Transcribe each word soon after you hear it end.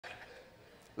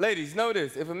Ladies, know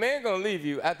this. If a man gonna leave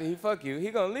you after he fuck you,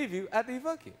 he gonna leave you after he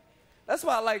fuck you. That's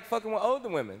why I like fucking with older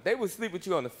women. They will sleep with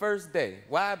you on the first day.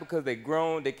 Why? Because they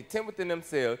grown, they content within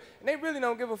themselves, and they really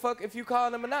don't give a fuck if you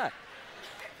call them or not.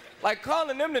 Like,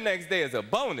 calling them the next day is a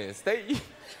bonus.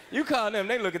 You call them,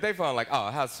 they look at their phone like, oh,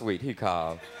 how sweet, he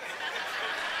called.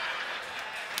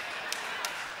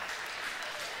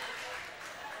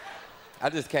 I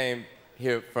just came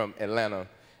here from Atlanta,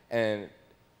 and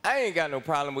I ain't got no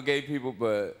problem with gay people,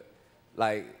 but,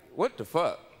 like, what the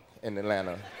fuck in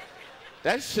Atlanta?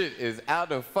 That shit is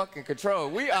out of fucking control.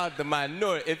 We are the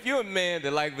minority. If you're a man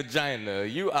that like vagina,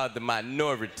 you are the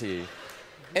minority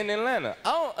in Atlanta.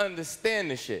 I don't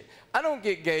understand this shit. I don't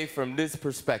get gay from this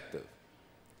perspective.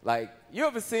 Like, you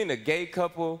ever seen a gay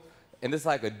couple, and it's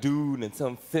like a dude and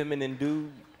some feminine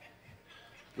dude?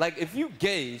 Like, if you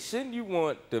gay, shouldn't you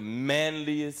want the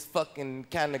manliest fucking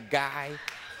kind of guy?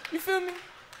 You feel me?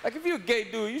 Like, if you're a gay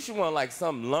dude, you should want like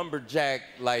some lumberjack,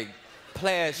 like,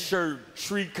 plaid shirt,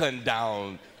 tree cut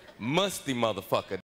down, musty motherfucker.